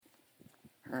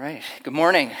All right, good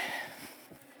morning.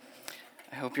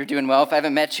 I hope you're doing well. If I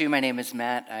haven't met you, my name is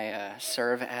Matt. I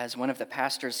serve as one of the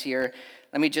pastors here.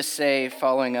 Let me just say,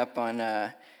 following up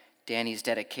on Danny's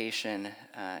dedication,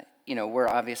 we're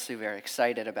obviously very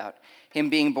excited about him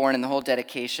being born and the whole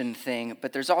dedication thing,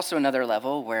 but there's also another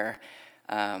level where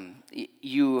there's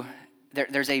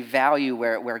a value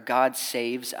where God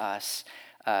saves us,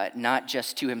 not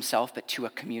just to himself, but to a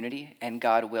community, and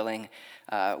God willing,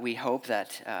 we hope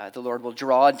that the Lord will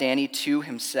draw Danny to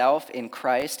himself in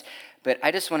Christ. But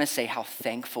I just want to say how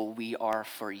thankful we are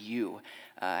for you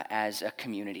as a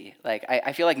community.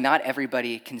 I feel like not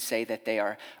everybody can say that they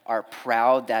are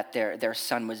proud that their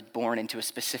son was born into a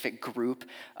specific group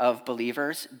of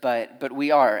believers, but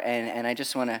we are. And I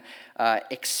just want to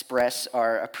express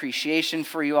our appreciation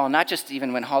for you all, not just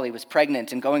even when Holly was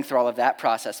pregnant and going through all of that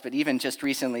process, but even just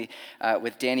recently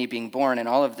with Danny being born and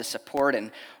all of the support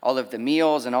and all of the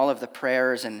meals and all of the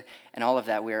prayers and all of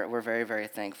that. We're very, very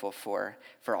thankful for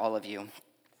all of you.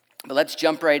 But let's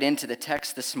jump right into the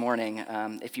text this morning.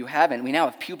 If you haven't, we now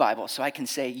have Pew Bibles, so I can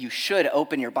say you should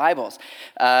open your Bibles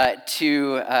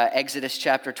to Exodus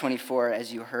chapter 24,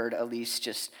 as you heard Elise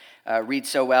just read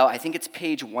so well. I think it's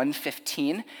page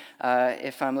 115,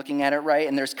 if I'm looking at it right.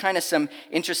 And there's kind of some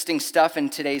interesting stuff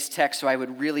in today's text, so I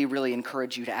would really, really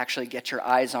encourage you to actually get your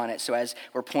eyes on it. So as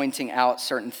we're pointing out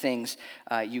certain things,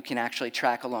 you can actually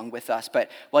track along with us.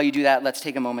 But while you do that, let's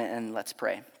take a moment and let's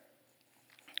pray.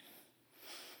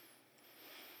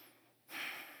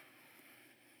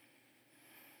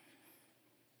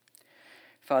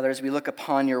 Father, as we look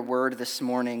upon your word this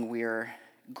morning, we're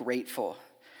grateful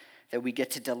that we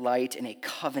get to delight in a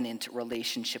covenant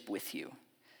relationship with you.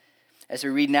 As we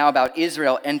read now about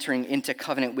Israel entering into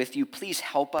covenant with you, please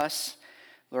help us.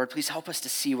 Lord, please help us to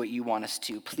see what you want us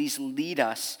to. Please lead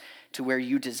us to where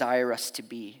you desire us to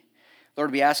be.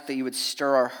 Lord, we ask that you would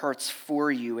stir our hearts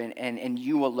for you and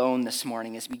you alone this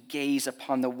morning as we gaze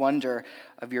upon the wonder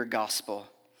of your gospel.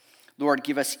 Lord,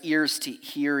 give us ears to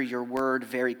hear your word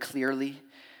very clearly.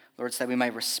 Lord, so that we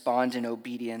might respond in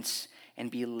obedience and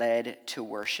be led to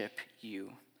worship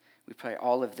you. We pray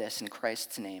all of this in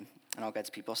Christ's name. And all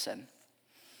God's people said,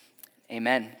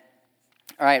 amen.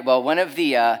 All right, well, one of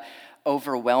the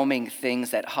overwhelming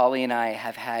things that Holly and I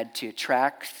have had to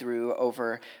track through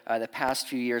over the past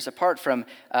few years, apart from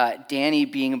Danny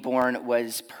being born,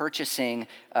 was purchasing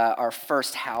our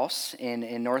first house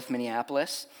in North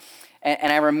Minneapolis.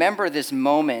 And I remember this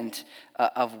moment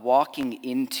of walking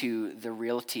into the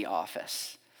realty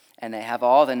office. And they have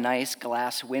all the nice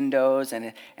glass windows,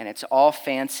 and it's all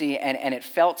fancy. And it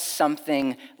felt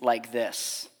something like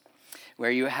this, where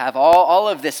you have all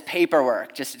of this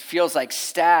paperwork. Just it feels like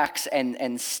stacks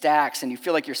and stacks, and you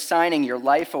feel like you're signing your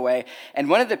life away.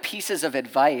 And one of the pieces of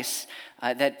advice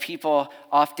that people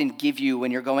often give you when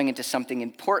you're going into something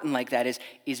important like that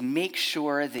is make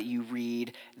sure that you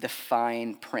read the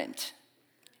fine print.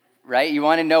 Right? You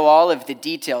want to know all of the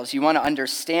details. You want to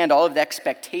understand all of the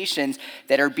expectations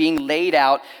that are being laid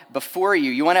out before you.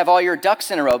 You want to have all your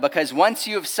ducks in a row, because once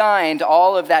you have signed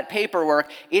all of that paperwork,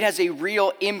 it has a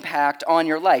real impact on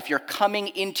your life. You're coming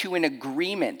into an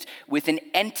agreement with an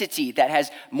entity that has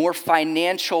more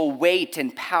financial weight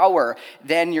and power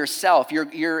than yourself.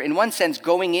 You're in one sense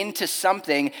going into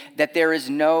something that there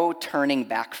is no turning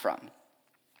back from.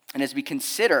 And as we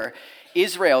consider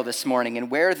Israel this morning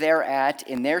and where they're at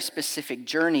in their specific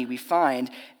journey, we find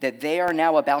that they are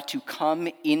now about to come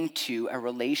into a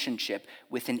relationship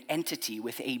with an entity,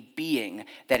 with a being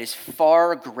that is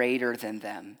far greater than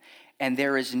them. And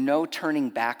there is no turning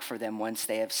back for them once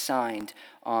they have signed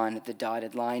on the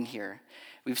dotted line here.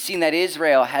 We've seen that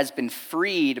Israel has been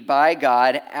freed by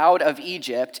God out of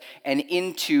Egypt and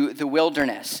into the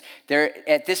wilderness.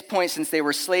 At this point, since they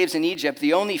were slaves in Egypt,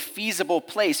 the only feasible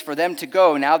place for them to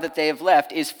go now that they have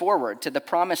left is forward to the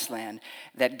promised land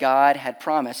that God had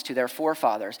promised to their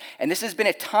forefathers. And this has been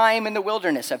a time in the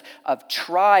wilderness of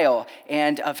trial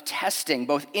and of testing,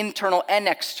 both internal and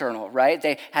external, right?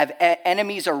 They have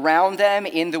enemies around them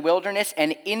in the wilderness,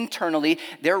 and internally,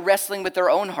 they're wrestling with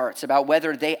their own hearts about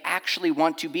whether they actually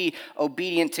want to be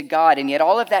obedient to God. And yet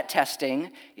all of that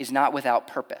testing is not without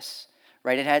purpose,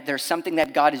 right? There's something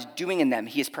that God is doing in them.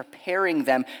 He is preparing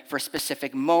them for a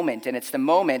specific moment. And it's the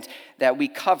moment that we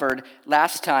covered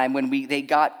last time when they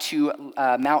got to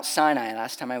Mount Sinai,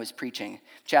 last time I was preaching.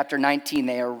 Chapter 19,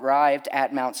 they arrived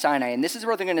at Mount Sinai. And this is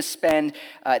where they're going to spend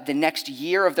the next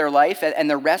year of their life and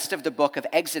the rest of the book of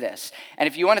Exodus. And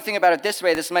if you want to think about it this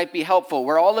way, this might be helpful.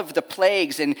 Where all of the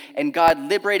plagues and God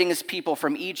liberating his people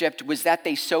from Egypt was that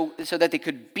so that they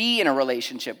could be in a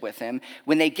relationship with him.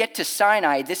 When they get to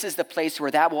Sinai, this is the place place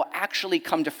where that will actually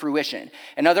come to fruition.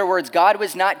 In other words, God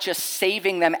was not just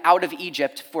saving them out of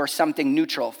Egypt for something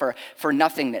neutral, for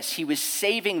nothingness. He was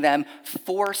saving them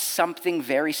for something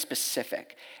very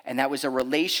specific, and that was a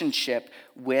relationship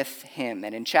with him.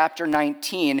 And in chapter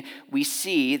 19, we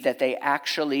see that they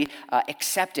actually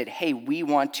accepted, hey, we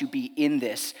want to be in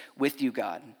this with you,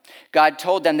 God. God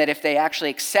told them that if they actually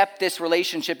accept this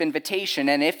relationship invitation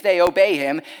and if they obey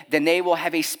him, then they will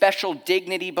have a special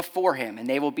dignity before him and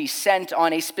they will be sent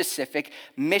on a specific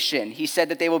mission. He said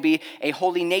that they will be a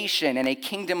holy nation and a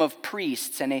kingdom of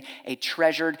priests and a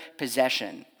treasured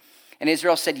possession. And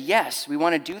Israel said, yes, we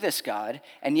want to do this, God.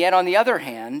 And yet on the other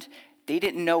hand, they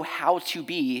didn't know how to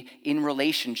be in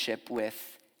relationship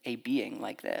with a being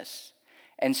like this.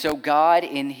 And so God,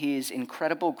 in his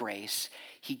incredible grace,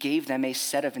 he gave them a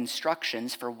set of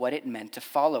instructions for what it meant to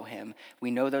follow him.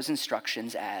 We know those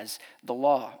instructions as the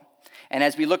law. And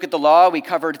as we look at the law, we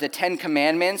covered the 10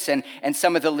 Commandments and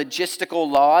some of the logistical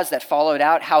laws that followed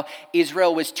out, how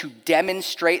Israel was to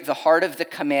demonstrate the heart of the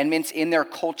commandments in their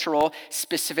cultural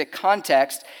specific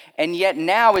context. And yet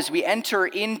now, as we enter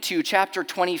into chapter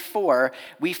 24,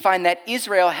 we find that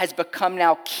Israel has become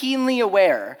now keenly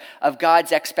aware of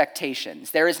God's expectations.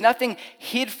 There is nothing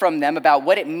hid from them about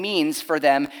what it means for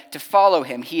them to follow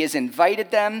him. He has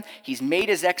invited them. He's made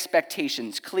his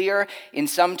expectations clear. In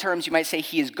some terms, you might say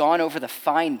he has gone over the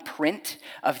fine print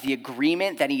of the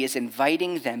agreement that he is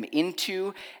inviting them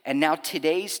into. And now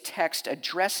today's text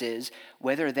addresses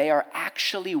whether they are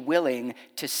actually willing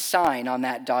to sign on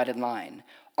that dotted line.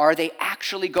 Are they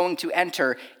actually going to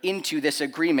enter into this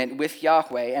agreement with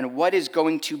Yahweh, and what is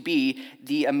going to be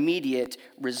the immediate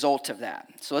result of that?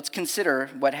 So let's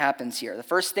consider what happens here. The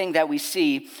first thing that we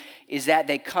see is that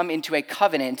they come into a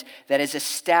covenant that is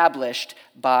established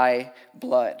by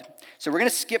blood. So we're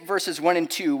going to skip verses 1 and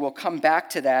 2. We'll come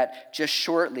back to that just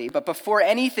shortly. But before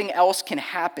anything else can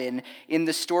happen in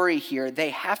the story here, they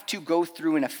have to go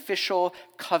through an official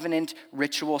covenant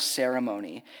ritual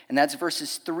ceremony. And that's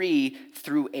verses 3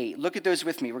 through 8. Look at those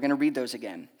with me. We're going to read those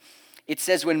again. It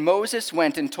says, when Moses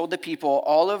went and told the people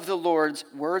all of the Lord's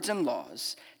words and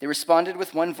laws, they responded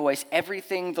with one voice,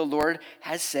 everything the Lord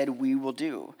has said we will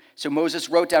do. So Moses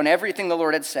wrote down everything the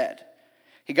Lord had said.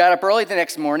 He got up early the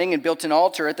next morning and built an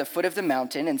altar at the foot of the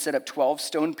mountain and set up 12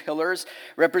 stone pillars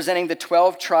representing the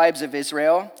 12 tribes of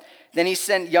Israel. Then he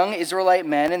sent young Israelite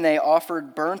men, and they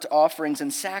offered burnt offerings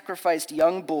and sacrificed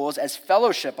young bulls as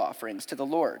fellowship offerings to the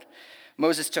Lord.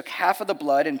 Moses took half of the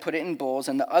blood and put it in bowls,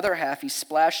 and the other half he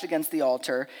splashed against the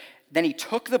altar. Then he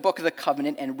took the book of the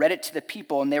covenant and read it to the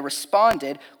people, and they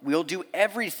responded, we'll do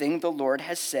everything the Lord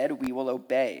has said, we will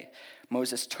obey.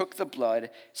 Moses took the blood,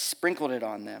 sprinkled it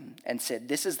on them, and said,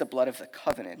 this is the blood of the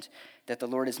covenant that the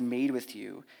Lord has made with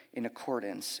you in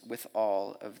accordance with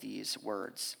all of these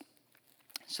words.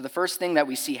 So the first thing that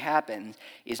we see happen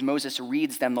is Moses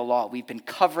reads them the law. We've been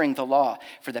covering the law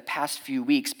for the past few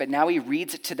weeks, but now he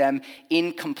reads it to them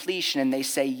in completion, and they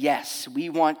say, yes, we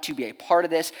want to be a part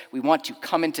of this. We want to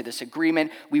come into this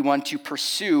agreement. We want to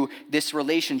pursue this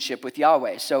relationship with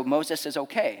Yahweh. So Moses says,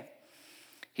 okay.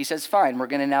 He says, fine, we're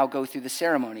going to now go through the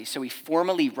ceremony. So he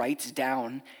formally writes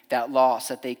down that law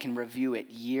so that they can review it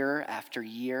year after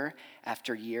year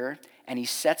after year, and he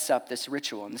sets up this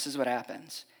ritual, and this is what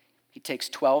happens. He takes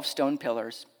 12 stone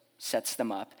pillars, sets them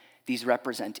up. These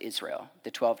represent Israel,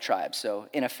 the 12 tribes, so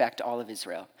in effect, all of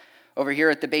Israel. Over here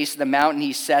at the base of the mountain,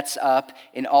 he sets up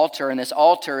an altar, and this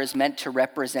altar is meant to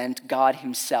represent God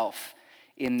himself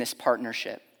in this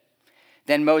partnership.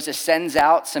 Then Moses sends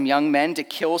out some young men to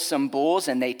kill some bulls,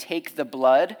 and they take the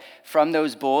blood from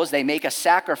those bulls. They make a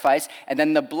sacrifice, and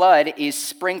then the blood is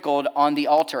sprinkled on the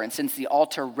altar. And since the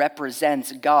altar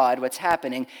represents God, what's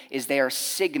happening is they are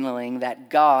signaling that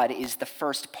God is the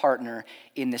first partner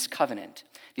in this covenant.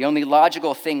 The only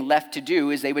logical thing left to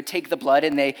do is they would take the blood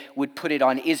and they would put it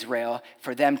on Israel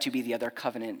for them to be the other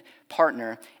covenant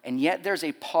partner. And yet there's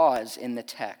a pause in the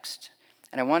text.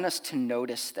 And I want us to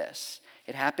notice this.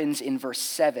 It happens in verse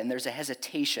 7. There's a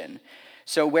hesitation.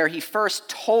 So where he first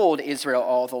told Israel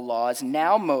all the laws,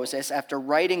 now Moses, after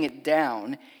writing it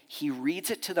down, he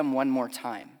reads it to them one more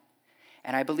time.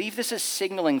 And I believe this is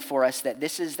signaling for us that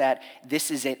this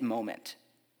is it moment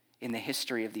in the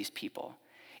history of these people.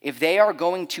 If they are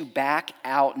going to back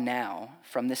out now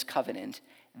from this covenant,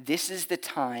 this is the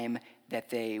time that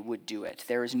they would do it.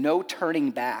 There is no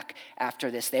turning back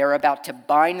after this. They are about to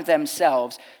bind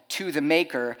themselves to the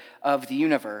maker of the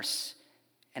universe.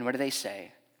 And what do they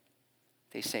say?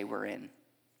 They say, we're in.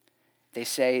 They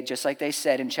say, just like they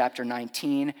said in chapter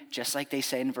 19, just like they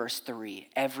say in verse 3,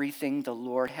 everything the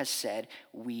Lord has said,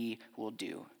 we will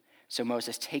do. So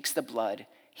Moses takes the blood,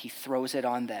 he throws it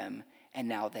on them, and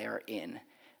now they are in.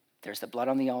 There's the blood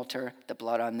on the altar, the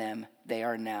blood on them. They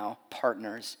are now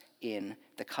partners in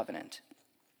the covenant.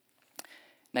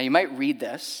 Now you might read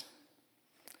this,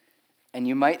 and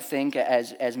you might think,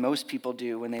 as most people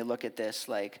do when they look at this,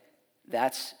 like,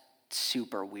 that's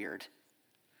super weird.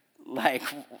 Like,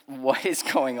 what is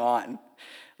going on?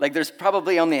 Like, there's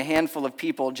probably only a handful of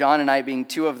people, John and I being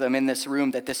two of them in this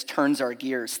room, that this turns our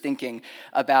gears thinking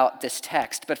about this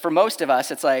text. But for most of us,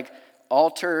 it's like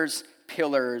altars,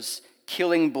 pillars,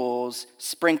 killing bulls,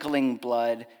 sprinkling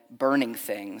blood, burning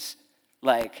things.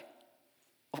 Like,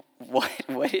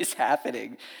 what is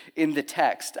happening in the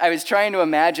text? I was trying to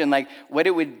imagine like what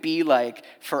it would be like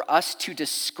for us to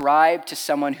describe to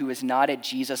someone who is not a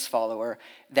Jesus follower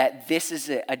that this is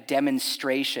a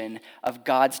demonstration of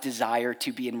God's desire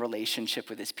to be in relationship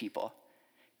with his people.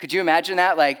 Could you imagine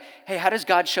that? Like, hey, how does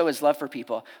God show his love for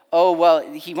people? Oh, well,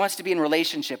 he wants to be in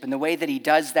relationship, and the way that he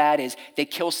does that is they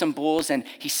kill some bulls and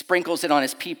he sprinkles it on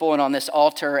his people and on this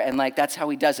altar, and like that's how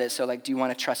he does it. So like, do you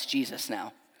want to trust Jesus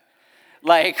now?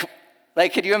 Like,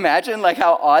 could you imagine like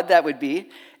how odd that would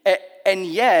be? And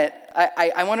yet,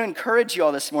 I want to encourage you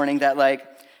all this morning that like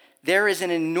there is an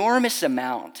enormous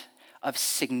amount of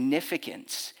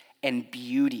significance and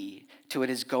beauty to what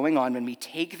is going on when we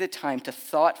take the time to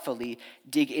thoughtfully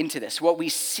dig into this. What we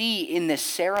see in this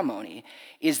ceremony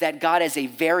is that God has a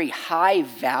very high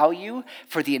value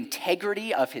for the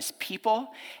integrity of his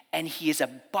people, and he is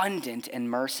abundant in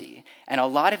mercy. And a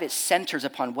lot of it centers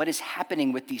upon what is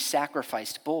happening with these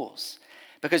sacrificed bulls.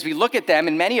 Because we look at them,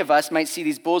 and many of us might see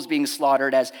these bulls being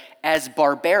slaughtered as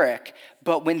barbaric,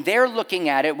 but when they're looking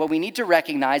at it, what we need to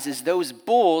recognize is those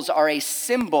bulls are a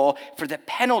symbol for the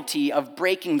penalty of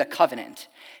breaking the covenant.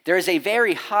 There is a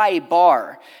very high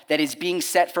bar that is being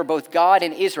set for both God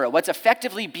and Israel. What's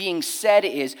effectively being said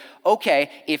is, okay,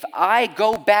 if I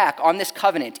go back on this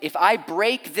covenant, if I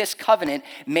break this covenant,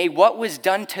 may what was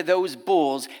done to those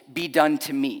bulls be done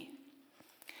to me.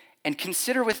 And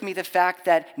consider with me the fact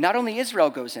that not only Israel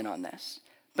goes in on this,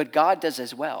 but God does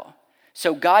as well.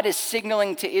 So God is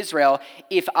signaling to Israel,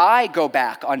 if I go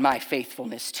back on my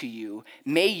faithfulness to you,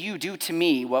 may you do to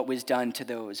me what was done to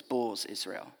those bulls,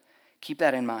 Israel. Keep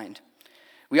that in mind.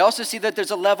 We also see that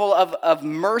there's a level of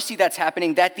mercy that's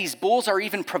happening, that these bulls are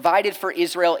even provided for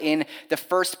Israel in the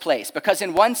first place. Because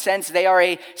in one sense, they are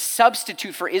a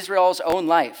substitute for Israel's own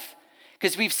life.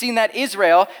 Because we've seen that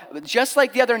Israel, just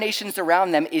like the other nations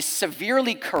around them, is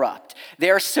severely corrupt.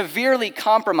 They are severely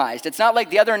compromised. It's not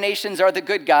like the other nations are the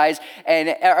good guys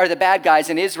and are the bad guys,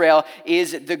 and Israel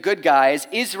is the good guys.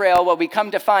 Israel, what we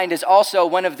come to find, is also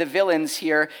one of the villains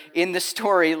here in the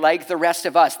story, like the rest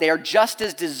of us. They are just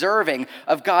as deserving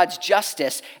of God's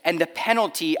justice and the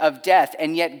penalty of death.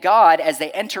 And yet God, as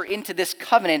they enter into this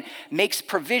covenant, makes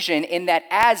provision in that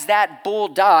as that bull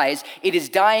dies, it is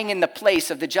dying in the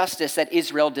place of the justice that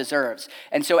Israel deserves.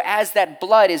 And so as that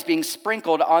blood is being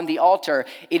sprinkled on the altar,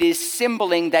 it is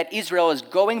symboling that Israel is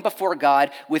going before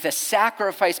God with a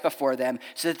sacrifice before them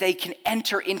so that they can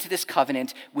enter into this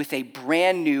covenant with a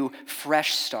brand new,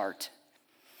 fresh start.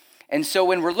 And so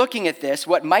when we're looking at this,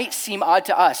 what might seem odd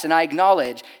to us, and I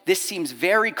acknowledge this seems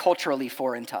very culturally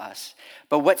foreign to us,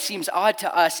 but what seems odd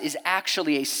to us is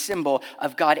actually a symbol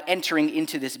of God entering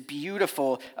into this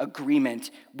beautiful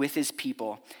agreement with his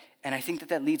people. And I think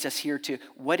that leads us here to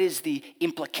what is the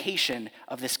implication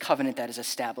of this covenant that is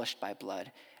established by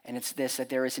blood. And it's this, that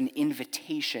there is an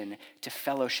invitation to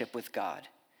fellowship with God.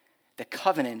 The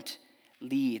covenant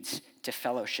leads to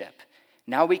fellowship.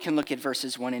 Now we can look at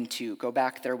verses 1 and 2. Go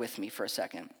back there with me for a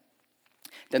second.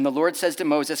 Then the Lord says to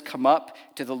Moses, come up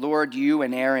to the Lord, you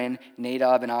and Aaron,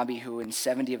 Nadab and Abihu, and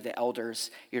 70 of the elders.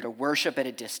 You're to worship at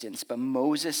a distance, but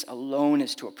Moses alone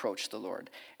is to approach the Lord,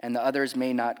 and the others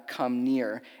may not come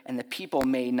near, and the people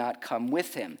may not come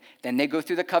with him. Then they go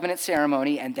through the covenant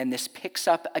ceremony, and then this picks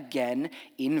up again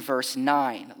in verse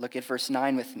 9. Look at verse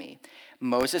 9 with me.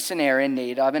 Moses and Aaron,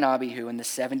 Nadab and Abihu, and the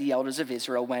 70 elders of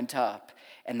Israel went up,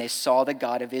 and they saw the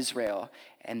God of Israel.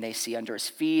 And they see under his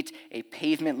feet a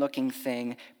pavement-looking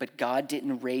thing, but God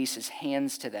didn't raise his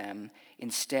hands to them.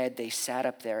 Instead, they sat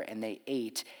up there and they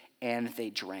ate and they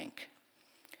drank.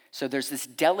 So there's this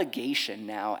delegation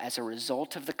now as a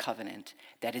result of the covenant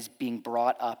that is being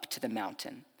brought up to the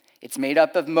mountain. It's made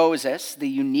up of Moses, the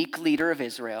unique leader of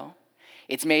Israel.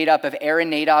 It's made up of Aaron,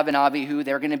 Nadab, and Abihu.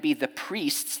 They're going to be the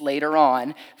priests later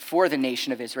on for the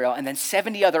nation of Israel, and then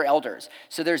 70 other elders.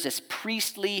 So there's this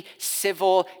priestly,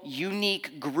 civil,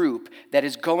 unique group that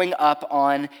is going up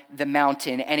on the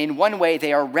mountain, and in one way,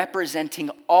 they are representing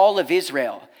all of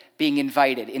Israel being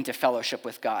invited into fellowship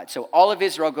with God. So all of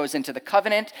Israel goes into the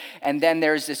covenant, and then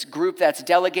there's this group that's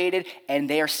delegated, and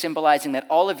they are symbolizing that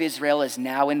all of Israel is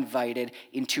now invited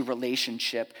into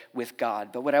relationship with God.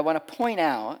 But what I want to point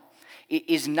out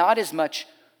is not as much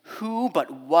who, but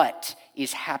what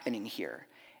is happening here.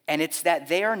 And it's that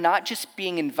they are not just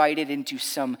being invited into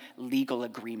some legal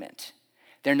agreement.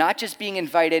 They're not just being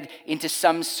invited into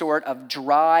some sort of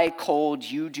dry, cold,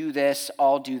 you do this,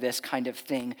 I'll do this kind of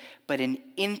thing, but an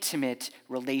intimate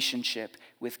relationship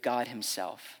with God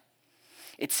himself.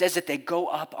 It says that they go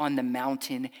up on the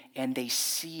mountain and they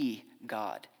see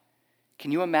God.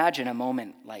 Can you imagine a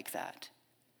moment like that?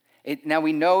 Now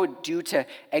we know due to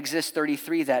Exodus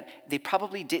 33 that they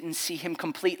probably didn't see him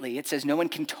completely. It says no one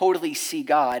can totally see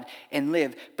God and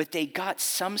live, but they got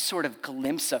some sort of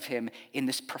glimpse of him in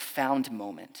this profound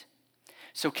moment.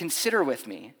 So consider with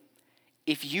me,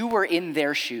 if you were in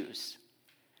their shoes,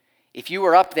 if you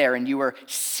were up there and you were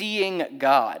seeing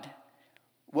God,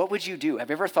 what would you do?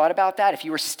 Have you ever thought about that? If you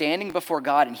were standing before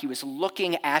God and he was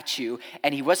looking at you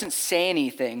and he wasn't saying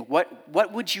anything,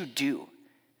 what would you do?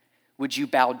 Would you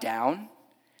bow down?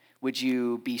 Would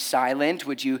you be silent?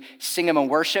 Would you sing him a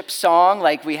worship song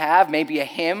like we have? Maybe a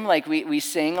hymn like we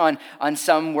sing on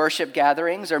some worship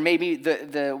gatherings? Or maybe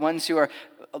the ones who are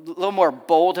a little more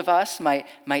bold of us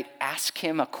might ask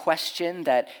him a question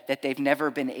that they've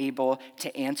never been able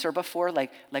to answer before.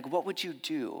 Like what would you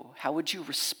do? How would you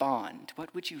respond?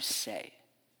 What would you say?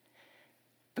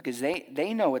 Because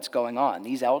they know what's going on.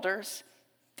 These elders,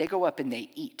 they go up and they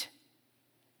eat.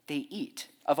 They eat.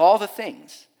 Of all the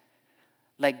things,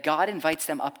 like God invites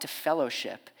them up to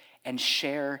fellowship and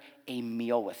share a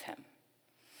meal with him.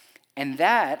 And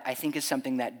that, I think, is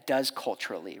something that does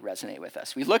culturally resonate with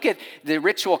us. We look at the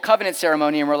ritual covenant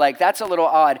ceremony and we're like, that's a little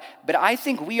odd. But I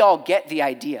think we all get the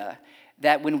idea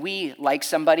that when we like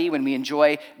somebody, when we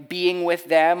enjoy being with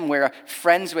them, we're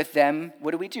friends with them,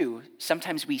 what do?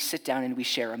 Sometimes we sit down and we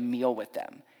share a meal with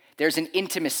them. There's an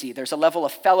intimacy, there's a level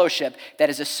of fellowship that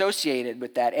is associated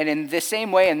with that. And in the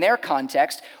same way, in their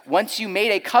context, once you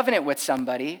made a covenant with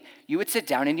somebody, you would sit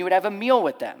down and you would have a meal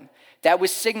with them. That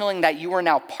was signaling that you were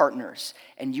now partners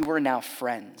and you were now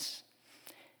friends.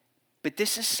 But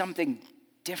this is something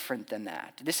different than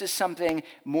that. This is something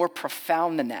more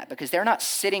profound than that, because they're not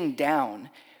sitting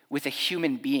down with a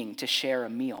human being to share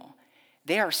a meal.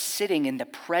 They are sitting in the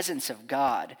presence of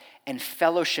God and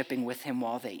fellowshipping with him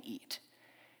while they eat.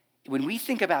 When we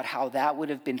think about how that would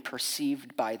have been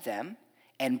perceived by them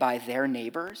and by their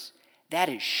neighbors, that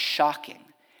is shocking.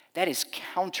 That is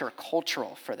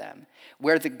countercultural for them,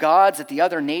 where the gods that the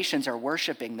other nations are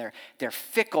worshiping, they're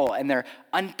fickle and they're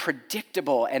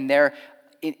unpredictable and they're,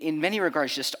 in many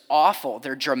regards, just awful.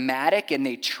 They're dramatic and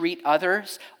they treat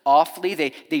others awfully.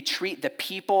 They treat the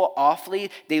people awfully.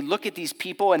 They look at these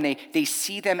people and they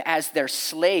see them as their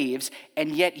slaves,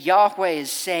 and yet Yahweh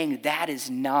is saying that is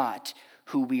not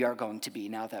who we are going to be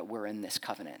now that we're in this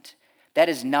covenant. That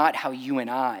is not how you and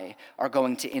I are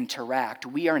going to interact.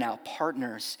 We are now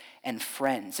partners and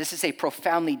friends. This is a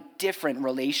profoundly different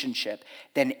relationship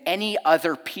than any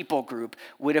other people group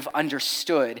would have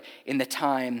understood in the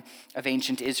time of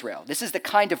ancient Israel. This is the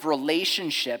kind of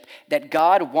relationship that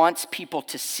God wants people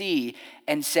to see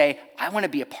and say, I want to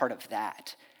be a part of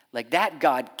that. Like that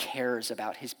God cares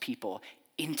about his people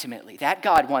intimately. That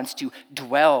God wants to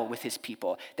dwell with his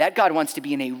people. That God wants to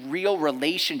be in a real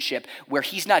relationship where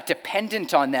he's not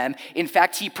dependent on them. In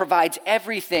fact, he provides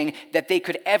everything that they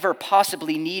could ever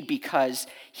possibly need because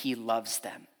he loves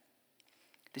them.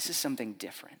 This is something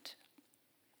different.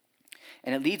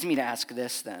 And it leads me to ask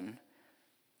this then.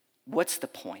 What's the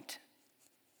point?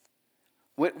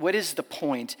 What is the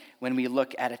point when we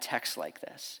look at a text like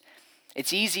this?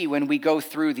 It's easy when we go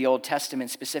through the Old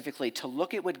Testament specifically to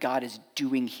look at what God is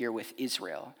doing here with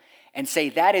Israel and say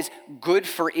that is good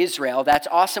for Israel. That's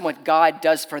awesome what God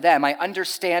does for them. I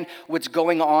understand what's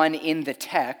going on in the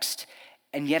text,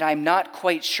 and yet I'm not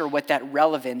quite sure what that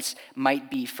relevance might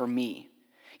be for me.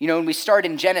 You know, when we start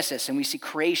in Genesis and we see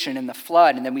creation and the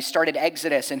flood, and then we start at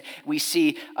Exodus and we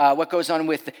see what goes on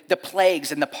with the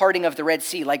plagues and the parting of the Red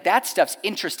Sea, like that stuff's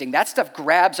interesting. That stuff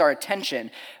grabs our attention.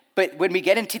 But when we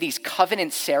get into these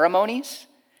covenant ceremonies,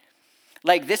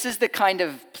 like this is the kind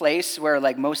of place where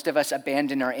like most of us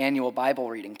abandon our annual Bible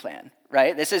reading plan,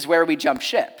 right? This is where we jump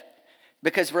ship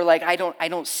because we're like, I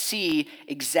don't see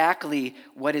exactly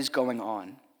what is going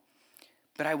on.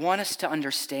 But I want us to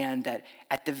understand that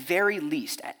at the very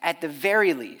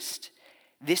least,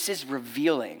 this is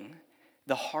revealing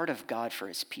the heart of God for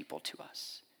his people to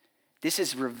us. This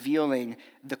is revealing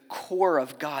the core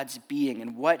of God's being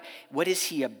and what is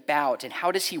he about and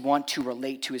how does he want to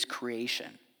relate to his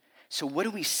creation. So what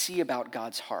do we see about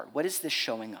God's heart? What is this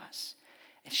showing us?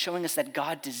 It's showing us that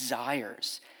God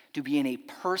desires to be in a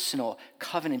personal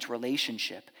covenant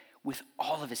relationship with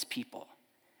all of his people.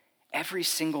 Every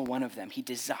single one of them, he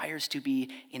desires to be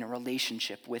in a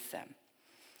relationship with them.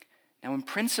 Now, in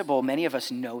principle, many of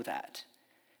us know that,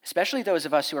 especially those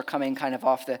of us who are coming kind of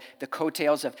off the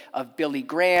coattails of Billy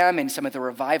Graham and some of the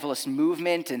revivalist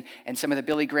movement and some of the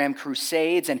Billy Graham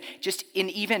crusades. And just in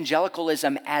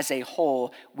evangelicalism as a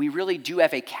whole, we really do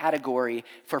have a category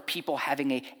for people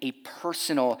having a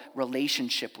personal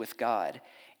relationship with God.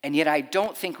 And yet I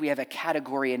don't think we have a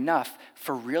category enough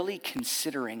for really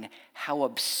considering how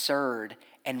absurd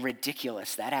and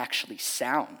ridiculous that actually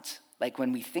sounds, like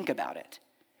when we think about it.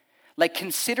 Like,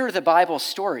 consider the Bible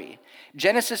story.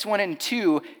 Genesis 1 and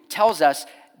 2 tells us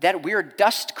that we're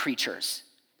dust creatures,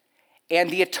 and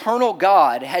the eternal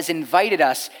God has invited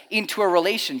us into a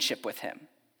relationship with him.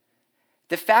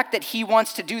 The fact that he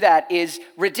wants to do that is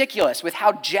ridiculous. With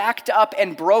how jacked up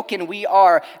and broken we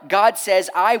are, God says,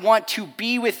 I want to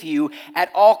be with you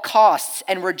at all costs.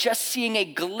 And we're just seeing a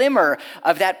glimmer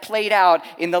of that played out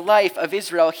in the life of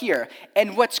Israel here.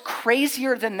 And what's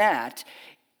crazier than that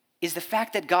is the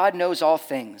fact that God knows all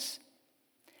things.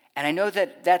 And I know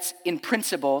that that's in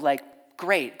principle, like,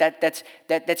 great. That's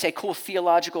a cool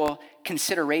theological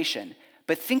consideration.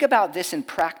 But think about this in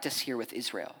practice here with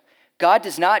Israel. God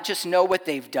does not just know what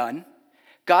they've done.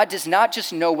 God does not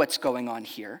just know what's going on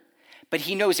here, but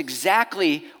he knows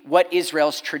exactly what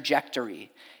Israel's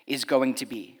trajectory is going to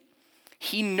be.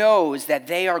 He knows that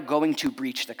they are going to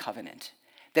breach the covenant,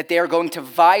 that they are going to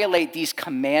violate these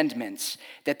commandments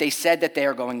that they said that they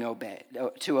are going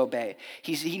to obey.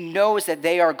 He knows that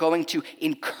they are going to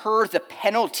incur the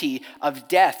penalty of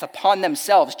death upon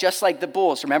themselves, just like the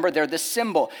bulls. Remember, they're the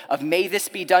symbol of may this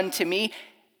be done to me.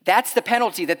 That's the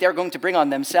penalty that they're going to bring on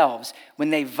themselves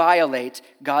when they violate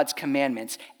God's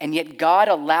commandments. And yet God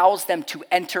allows them to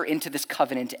enter into this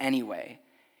covenant anyway.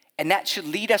 And that should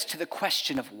lead us to the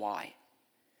question of why.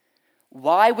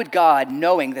 Why would God,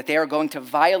 knowing that they are going to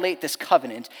violate this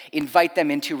covenant, invite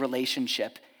them into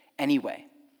relationship anyway?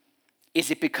 Is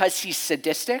it because he's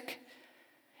sadistic?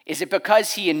 Is it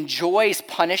because he enjoys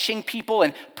punishing people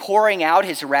and pouring out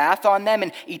his wrath on them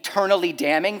and eternally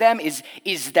damning them?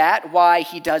 Is that why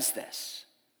he does this?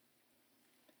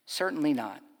 Certainly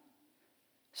not.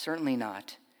 Certainly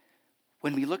not.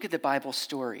 When we look at the Bible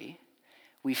story,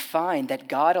 we find that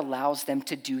God allows them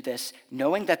to do this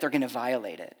knowing that they're going to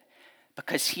violate it,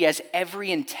 because he has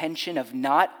every intention of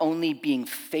not only being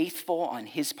faithful on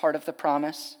his part of the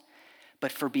promise,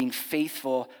 but for being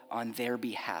faithful on their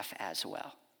behalf as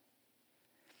well.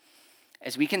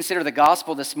 As we consider the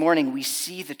gospel this morning, we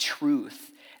see the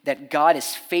truth that God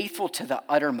is faithful to the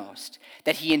uttermost,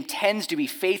 that he intends to be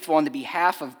faithful on the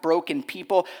behalf of broken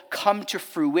people, come to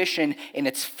fruition in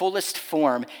its fullest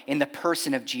form in the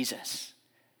person of Jesus.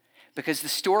 Because the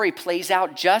story plays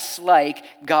out just like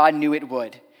God knew it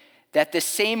would. That the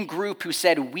same group who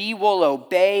said, we will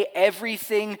obey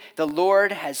everything the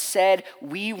Lord has said,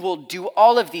 we will do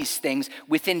all of these things,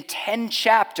 within 10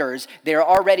 chapters, they're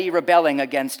already rebelling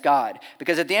against God.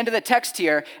 Because at the end of the text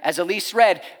here, as Elise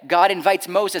read, God invites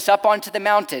Moses up onto the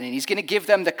mountain, and he's going to give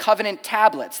them the covenant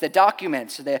tablets, the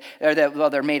documents,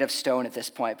 they're made of stone at this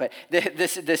point, but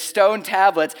the stone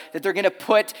tablets that they're going to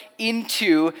put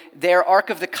into their Ark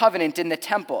of the Covenant in the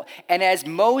temple. And as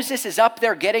Moses is up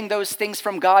there getting those things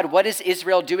from God, what is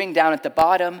Israel doing down at the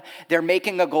bottom? They're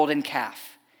making a golden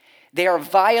calf. They are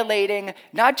violating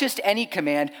not just any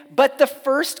command, but the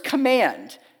first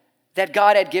command that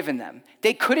God had given them.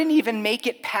 They couldn't even make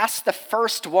it past the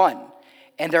first one,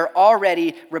 and they're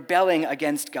already rebelling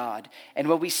against God. And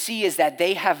what we see is that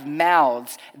they have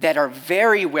mouths that are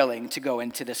very willing to go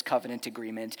into this covenant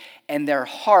agreement, and their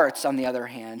hearts, on the other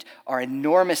hand, are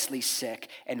enormously sick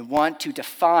and want to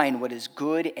define what is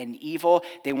good and evil.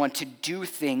 They want to do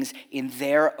things in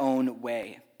their own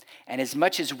way. And as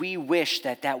much as we wish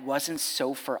that that wasn't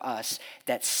so for us,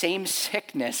 that same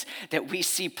sickness that we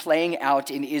see playing out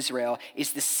in Israel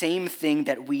is the same thing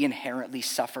that we inherently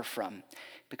suffer from.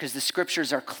 Because the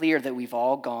scriptures are clear that we've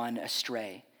all gone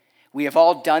astray. We have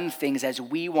all done things as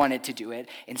we wanted to do it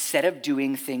instead of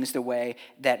doing things the way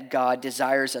that God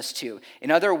desires us to.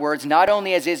 In other words, not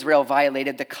only has Israel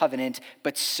violated the covenant,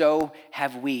 but so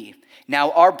have we.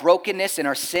 Now, our brokenness and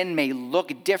our sin may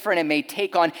look different and may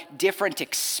take on different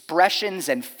expressions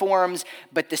and forms,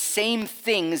 but the same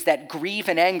things that grieve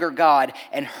and anger God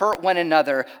and hurt one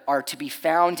another are to be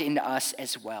found in us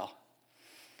as well.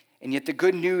 And yet the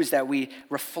good news that we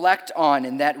reflect on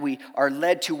and that we are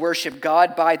led to worship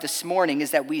God by this morning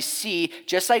is that we see,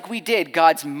 just like we did,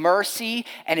 God's mercy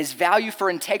and his value for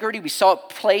integrity. We saw it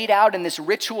played out in this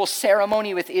ritual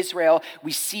ceremony with Israel.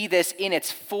 We see this in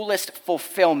its fullest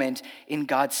fulfillment in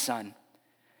God's Son.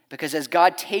 Because as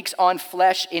God takes on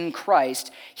flesh in Christ,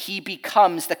 he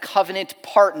becomes the covenant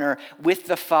partner with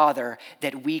the Father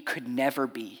that we could never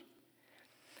be.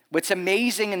 What's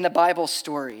amazing in the Bible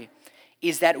story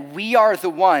is that we are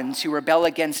the ones who rebel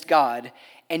against God,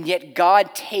 and yet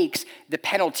God takes the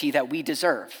penalty that we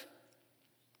deserve.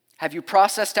 Have you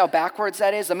processed how backwards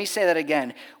that is? Let me say that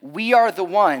again. We are the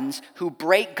ones who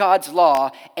break God's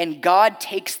law, and God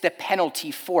takes the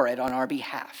penalty for it on our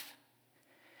behalf.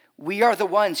 We are the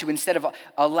ones who, instead of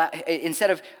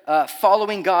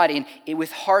following God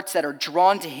with hearts that are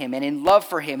drawn to him and in love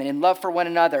for him and in love for one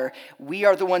another, we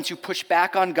are the ones who push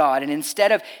back on God. And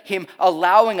instead of him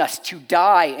allowing us to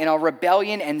die in our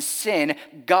rebellion and sin,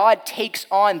 God takes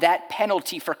on that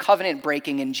penalty for covenant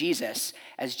breaking in Jesus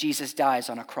as Jesus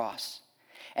dies on a cross.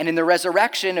 And in the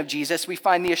resurrection of Jesus, we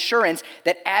find the assurance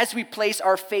that as we place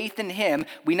our faith in him,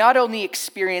 we not only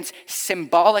experience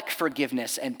symbolic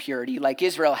forgiveness and purity like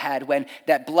Israel had when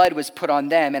that blood was put on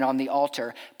them and on the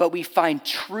altar, but we find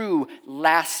true,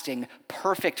 lasting,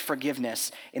 perfect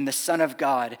forgiveness in the Son of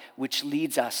God, which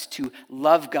leads us to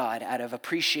love God out of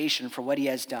appreciation for what he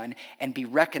has done and be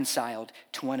reconciled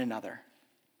to one another.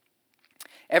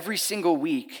 Every single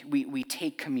week, we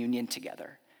take communion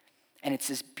together. And it's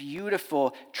this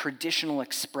beautiful traditional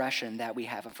expression that we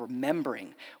have of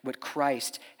remembering what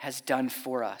Christ has done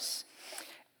for us.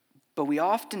 But we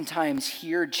oftentimes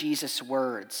hear Jesus'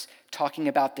 words talking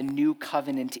about the new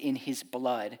covenant in his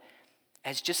blood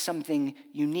as just something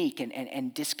unique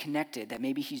and disconnected, that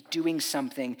maybe he's doing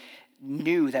something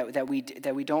new that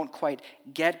we don't quite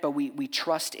get, but we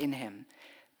trust in him.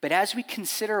 But as we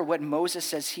consider what Moses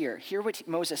says here, hear what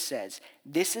Moses says.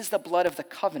 This is the blood of the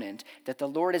covenant that the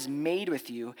Lord has made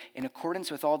with you in accordance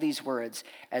with all these words.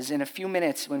 As in a few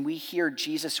minutes, when we hear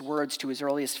Jesus' words to his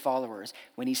earliest followers,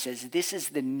 when he says, this is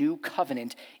the new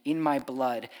covenant in my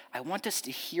blood, I want us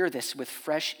to hear this with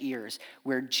fresh ears,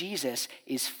 where Jesus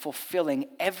is fulfilling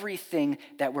everything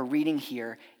that we're reading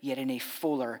here, yet in a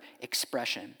fuller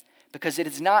expression. Because it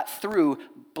is not through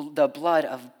the blood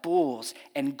of bulls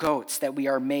and goats that we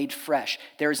are made fresh.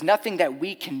 There is nothing that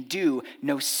we can do,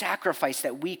 no sacrifice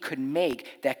that we could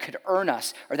make that could earn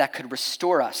us or that could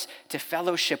restore us to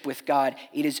fellowship with God.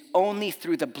 It is only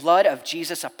through the blood of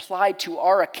Jesus applied to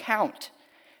our account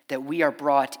that we are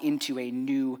brought into a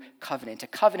new covenant, a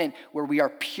covenant where we are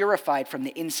purified from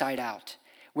the inside out,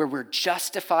 where we're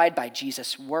justified by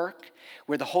Jesus' work,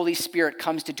 where the Holy Spirit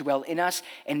comes to dwell in us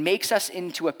and makes us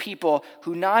into a people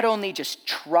who not only just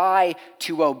try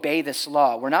to obey this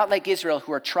law. We're not like Israel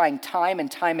who are trying time and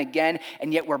time again,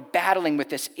 and yet we're battling with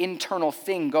this internal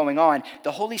thing going on.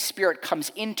 The Holy Spirit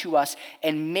comes into us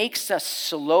and makes us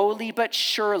slowly but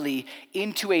surely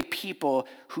into a people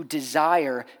who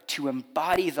desire to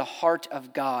embody the heart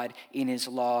of God in his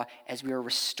law as we are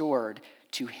restored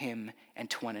to him and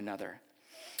to one another.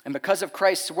 And because of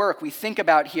Christ's work, we think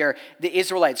about here the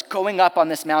Israelites going up on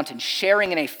this mountain,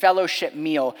 sharing in a fellowship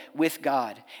meal with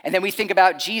God. And then we think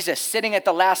about Jesus sitting at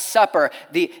the Last Supper,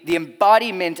 the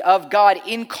embodiment of God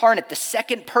incarnate, the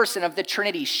second person of the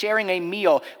Trinity, sharing a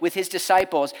meal with his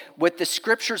disciples. What the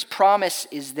scriptures promise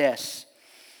is this: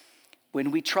 when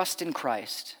we trust in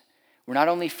Christ, we're not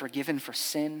only forgiven for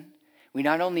sin, we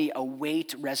not only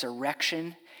await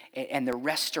resurrection and the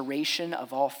restoration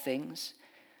of all things,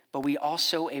 but we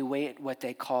also await what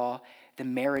they call the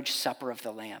marriage supper of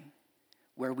the Lamb,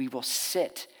 where we will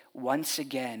sit once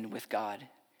again with God,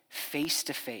 face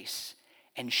to face,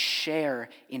 and share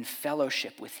in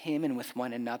fellowship with him and with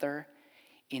one another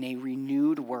in a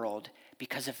renewed world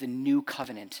because of the new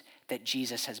covenant that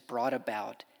Jesus has brought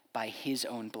about by his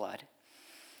own blood.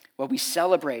 What we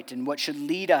celebrate and what should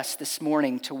lead us this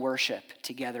morning to worship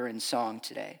together in song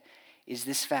today is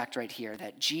this fact right here,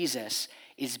 that Jesus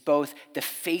is both the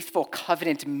faithful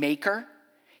covenant maker.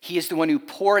 He is the one who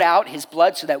poured out his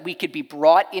blood so that we could be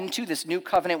brought into this new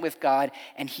covenant with God.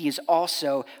 And he is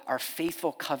also our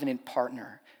faithful covenant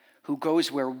partner who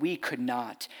goes where we could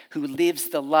not, who lives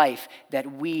the life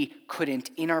that we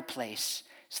couldn't in our place,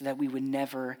 so that we would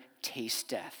never taste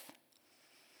death.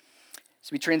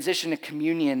 As we transition to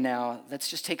communion now, let's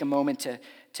just take a moment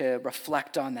to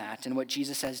reflect on that and what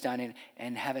Jesus has done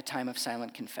and have a time of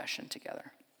silent confession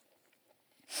together.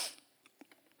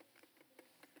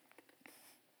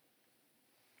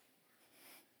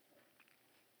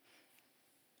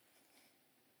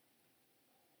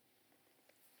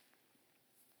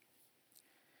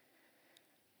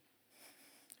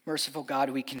 Merciful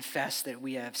God, we confess that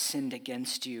we have sinned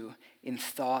against you in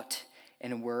thought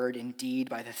and word and deed,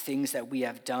 by the things that we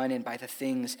have done and by the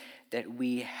things that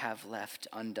we have left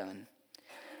undone.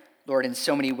 Lord, in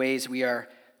so many ways we are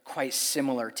quite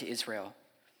similar to Israel,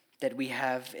 that we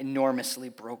have enormously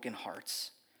broken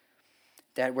hearts.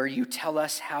 That where you tell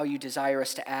us how you desire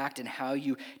us to act and how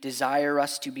you desire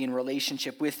us to be in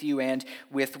relationship with you and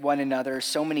with one another,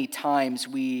 so many times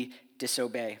we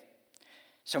disobey.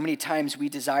 So many times we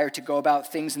desire to go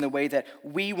about things in the way that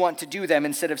we want to do them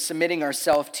instead of submitting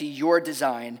ourselves to your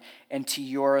design and to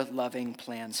your loving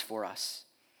plans for us.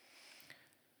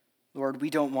 Lord, we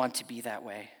don't want to be that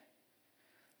way.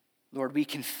 Lord, we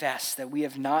confess that we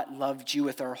have not loved you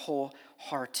with our whole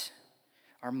heart,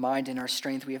 our mind, and our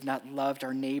strength. We have not loved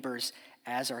our neighbors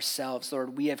as ourselves.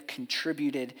 Lord, we have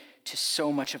contributed to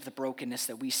so much of the brokenness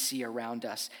that we see around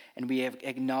us, and we have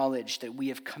acknowledged that we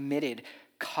have committed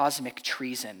cosmic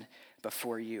treason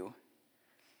before you.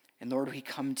 And Lord, we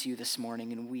come to you this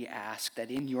morning and we ask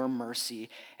that in your mercy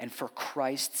and for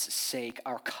Christ's sake,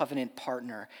 our covenant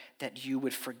partner, that you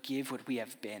would forgive what we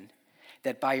have been.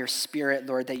 That by your Spirit,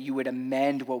 Lord, that you would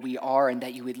amend what we are and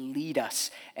that you would lead us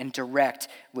and direct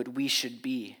what we should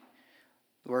be.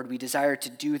 Lord, we desire to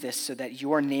do this so that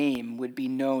your name would be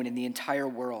known in the entire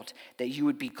world, that you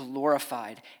would be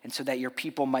glorified, and so that your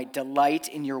people might delight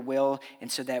in your will,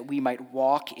 and so that we might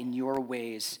walk in your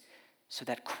ways, so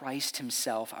that Christ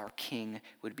himself, our King,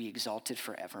 would be exalted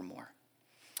forevermore.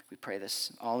 We pray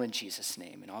this all in Jesus'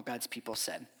 name, and all God's people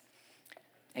said,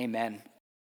 amen.